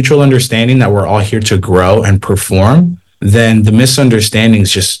 there's mutual understanding that we're all here to grow and perform. Then the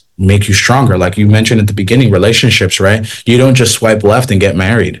misunderstandings just make you stronger. Like you mentioned at the beginning, relationships, right? You don't just swipe left and get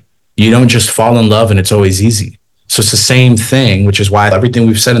married. You don't just fall in love and it's always easy. So it's the same thing, which is why everything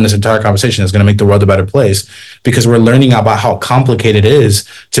we've said in this entire conversation is going to make the world a better place, because we're learning about how complicated it is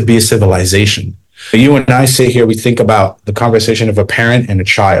to be a civilization. You and I sit here, we think about the conversation of a parent and a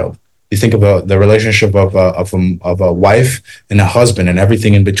child. You think about the relationship of a wife and a husband and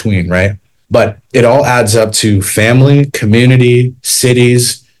everything in between, right? But it all adds up to family, community,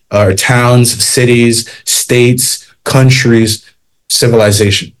 cities, or towns, cities, states, countries,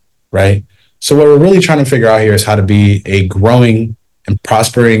 civilization, right? So what we're really trying to figure out here is how to be a growing and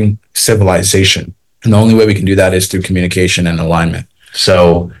prospering civilization. And the only way we can do that is through communication and alignment.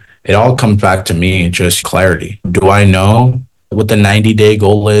 So it all comes back to me, just clarity. Do I know what the 90-day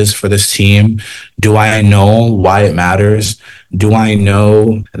goal is for this team? Do I know why it matters? Do I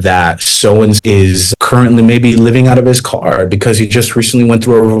know that so-and is currently maybe living out of his car because he just recently went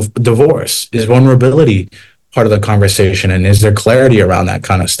through a divorce? Is vulnerability part of the conversation? And is there clarity around that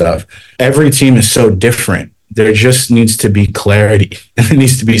kind of stuff? Every team is so different. There just needs to be clarity and it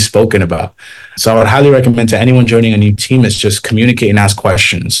needs to be spoken about. So I would highly recommend to anyone joining a new team is just communicate and ask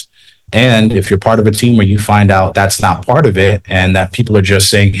questions. And if you're part of a team where you find out that's not part of it and that people are just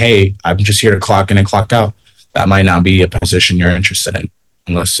saying, hey, I'm just here to clock in and clock out, that might not be a position you're interested in,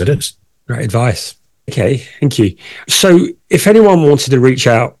 unless it is. Great advice. Okay, thank you. So if anyone wanted to reach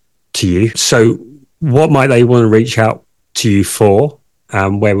out to you, so what might they want to reach out to you for?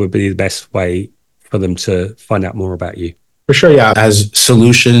 Where would be the best way for them to find out more about you? For sure, yeah. As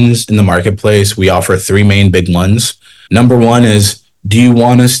solutions in the marketplace, we offer three main big ones. Number one is, do you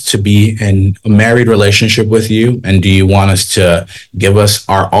want us to be in a married relationship with you? And do you want us to give us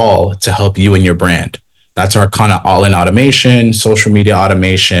our all to help you and your brand? That's our kind of all-in automation, social media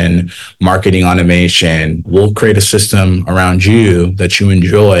automation, marketing automation. We'll create a system around you that you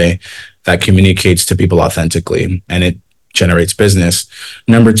enjoy that communicates to people authentically, and it generates business.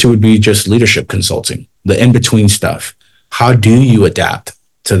 Number two would be just leadership consulting, the in-between stuff. How do you adapt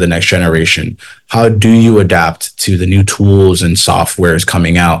to the next generation? How do you adapt to the new tools and softwares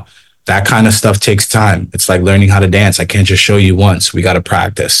coming out? That kind of stuff takes time. It's like learning how to dance. I can't just show you once. We got to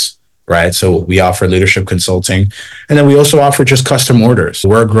practice, right? So we offer leadership consulting. And then we also offer just custom orders.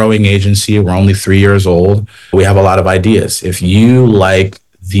 We're a growing agency. We're only 3 years old. We have a lot of ideas. If you like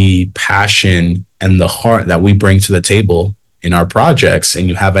the passion and the heart that we bring to the table in our projects, and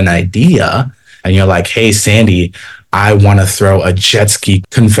you have an idea and you're like, hey, Sandy, I want to throw a jet ski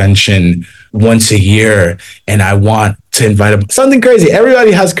convention once a year and I want to invite them. Something crazy.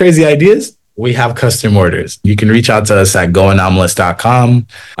 Everybody has crazy ideas. We have custom orders. You can reach out to us at goanomalous.com.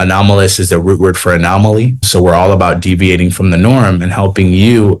 Anomalous is the root word for anomaly. So we're all about deviating from the norm and helping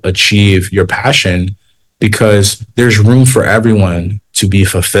you achieve your passion, because there's room for everyone to be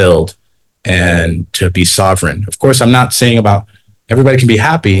fulfilled and to be sovereign. Of course, I'm not saying about everybody can be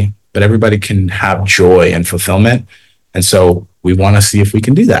happy, but everybody can have joy and fulfillment. And so we want to see if we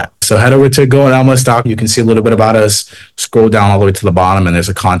can do that. So head over to goanomalous.com. You can see a little bit about us. Scroll down all the way to the bottom and there's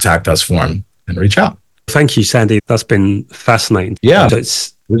a contact us form, and reach out. Thank you, Sandy. That's been fascinating. Yeah. So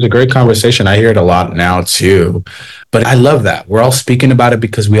it was a great conversation. I hear it a lot now too, but I love that. We're all speaking about it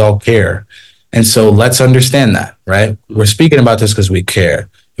because we all care. And so let's understand that, right? We're speaking about this because we care.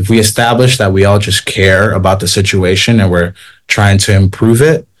 If we establish that we all just care about the situation and we're trying to improve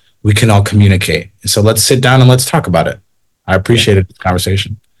it, we can all communicate. So let's sit down and let's talk about it. I appreciated the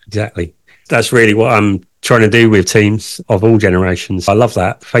conversation. Exactly. That's really what I'm trying to do with teams of all generations. I love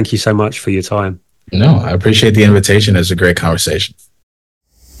that. Thank you so much for your time. No, I appreciate the invitation. It was a great conversation.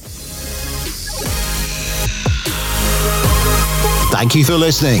 Thank you for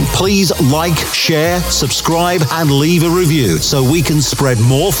listening. Please like, share, subscribe, and leave a review so we can spread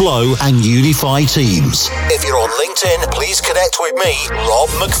more flow and unify teams. If you're on LinkedIn, please connect with me, Rob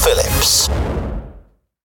McPhillips.